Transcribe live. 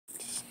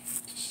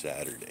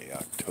Saturday,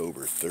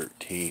 October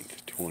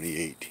 13th,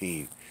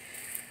 2018.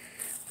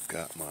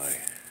 Got my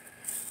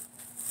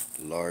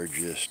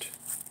largest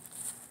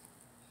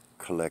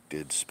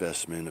collected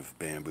specimen of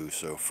bamboo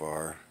so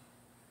far.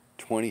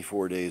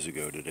 24 days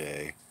ago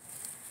today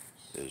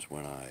is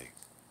when I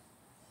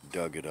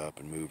dug it up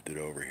and moved it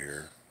over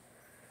here.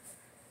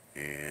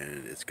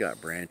 And it's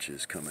got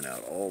branches coming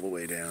out all the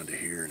way down to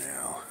here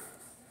now.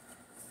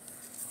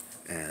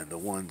 And the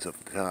ones up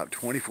the top,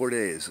 24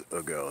 days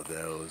ago,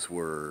 those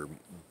were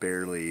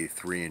barely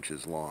 3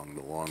 inches long,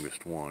 the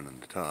longest one on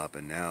the top,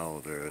 and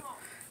now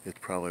it's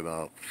probably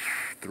about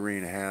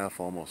 3.5,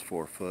 almost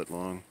 4 foot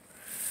long.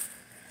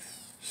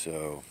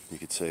 So you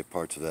could say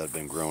parts of that have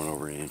been growing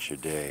over 1 inch a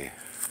day,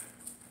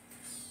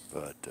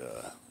 but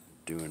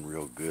doing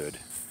real good.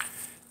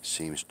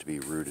 Seems to be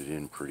rooted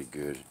in pretty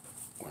good.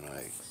 When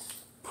I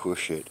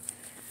push it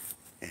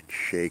and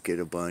shake it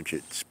a bunch,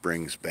 it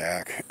springs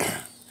back.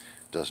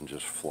 Doesn't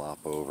just flop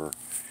over.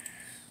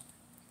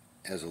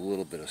 Has a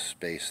little bit of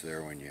space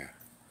there when you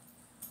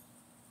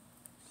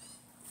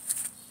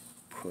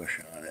push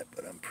on it,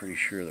 but I'm pretty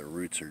sure the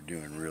roots are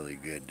doing really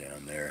good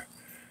down there.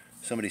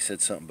 Somebody said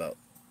something about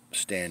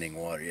standing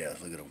water. Yeah,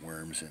 look at the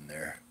worms in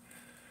there.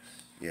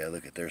 Yeah,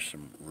 look at, there's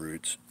some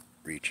roots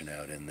reaching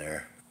out in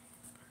there.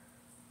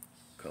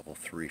 A couple,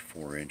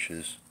 3-4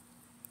 inches.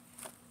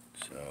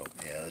 So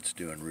yeah, that's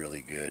doing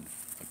really good.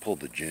 I pulled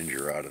the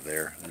ginger out of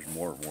there. There's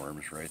more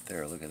worms right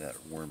there. Look at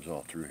that, worms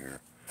all through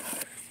here.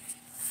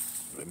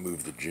 I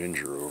moved the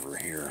ginger over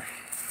here.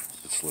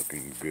 It's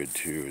looking good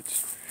too.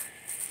 It's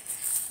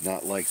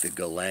not like the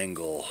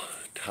galangal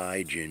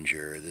Thai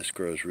ginger. This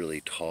grows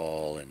really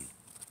tall, and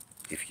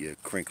if you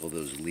crinkle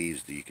those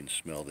leaves, you can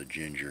smell the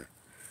ginger.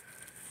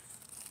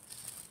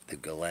 The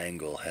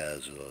galangal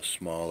has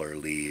smaller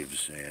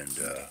leaves, and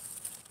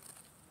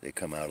they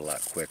come out a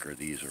lot quicker.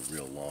 These are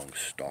real long,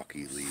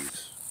 stalky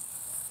leaves.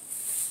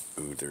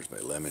 Ooh, there's my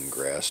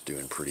lemongrass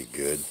doing pretty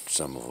good,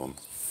 some of them.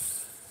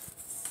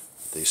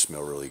 They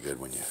smell really good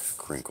when you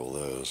crinkle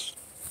those.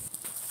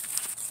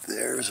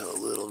 There's a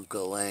little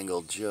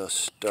galangal just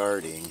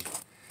starting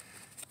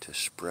to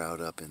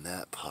sprout up in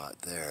that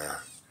pot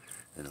there,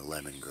 in the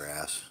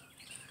lemongrass.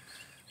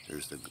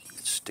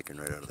 It's sticking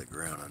right out of the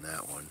ground on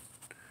that one.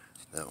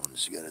 That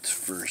one's got its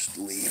first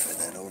leaf, and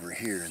then over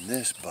here in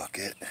this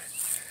bucket,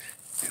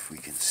 if we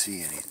can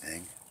see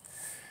anything,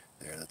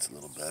 there, that's a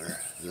little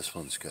better. This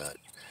one's got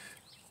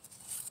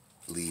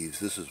leaves.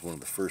 This is one of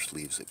the first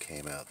leaves that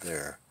came out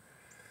there.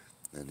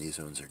 And these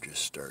ones are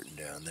just starting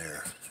down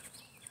there.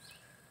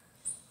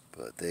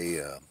 But they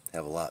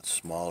have a lot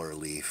smaller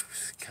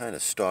leaf, kind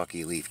of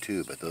stalky leaf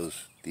too, but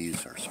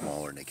these are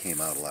smaller, and they came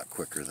out a lot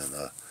quicker than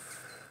the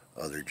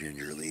other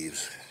ginger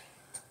leaves.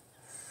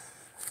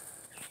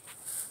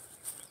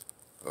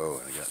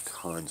 Oh, and I got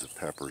tons of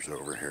peppers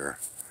over here.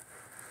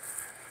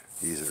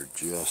 These are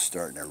just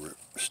starting to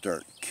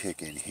start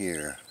kicking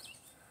here.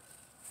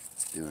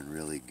 Doing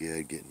really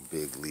good, getting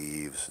big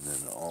leaves, and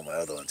then all my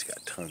other ones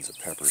got tons of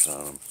peppers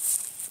on them.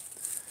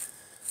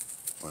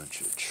 Bunch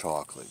of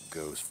chocolate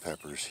ghost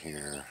peppers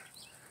here.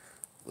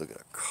 Look at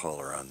the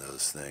color on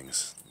those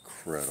things.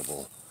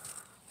 Incredible.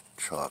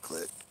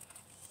 Chocolate,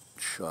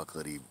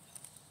 chocolatey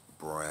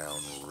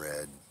brown,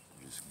 red,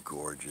 just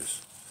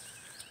gorgeous.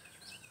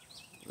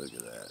 Look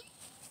at that.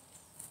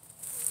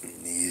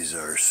 And these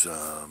are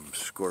some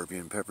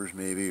scorpion peppers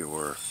maybe,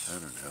 or I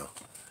don't know.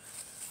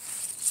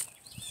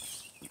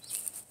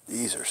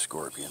 These are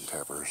scorpion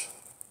peppers.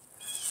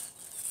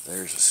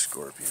 There's a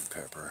scorpion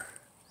pepper.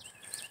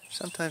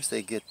 Sometimes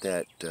they get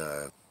that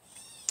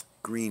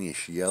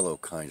greenish yellow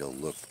kind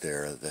of look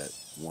there, that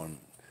one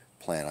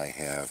plant I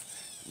have.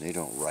 And they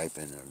don't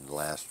ripen and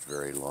last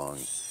very long.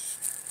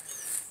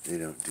 They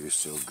don't do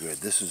so good.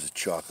 This is a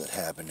chocolate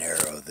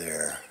habanero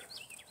there.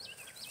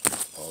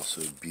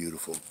 Also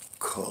beautiful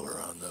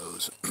color on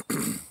those.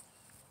 You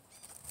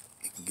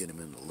can get them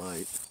in the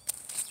light.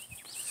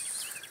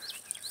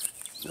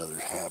 Another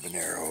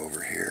habanero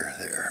over here,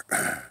 there.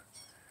 A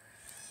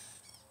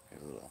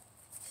little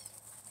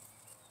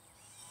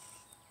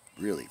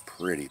really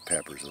pretty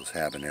peppers, those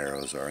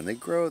habaneros are. And they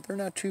grow, they're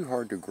not too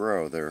hard to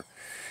grow. They're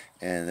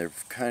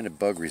kind of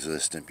bug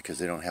resistant because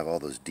they don't have all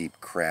those deep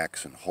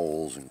cracks and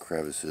holes and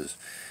crevices.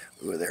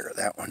 Ooh, there,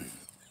 that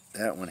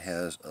one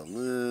has a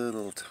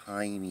little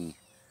tiny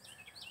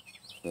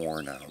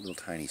horn on it, a little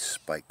tiny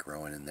spike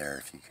growing in there,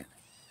 if you can.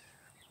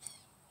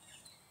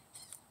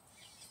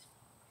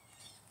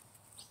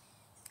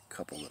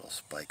 Couple little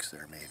spikes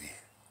there maybe.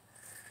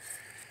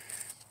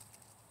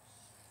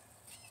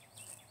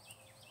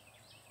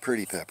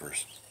 Pretty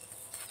peppers.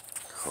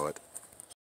 Cut.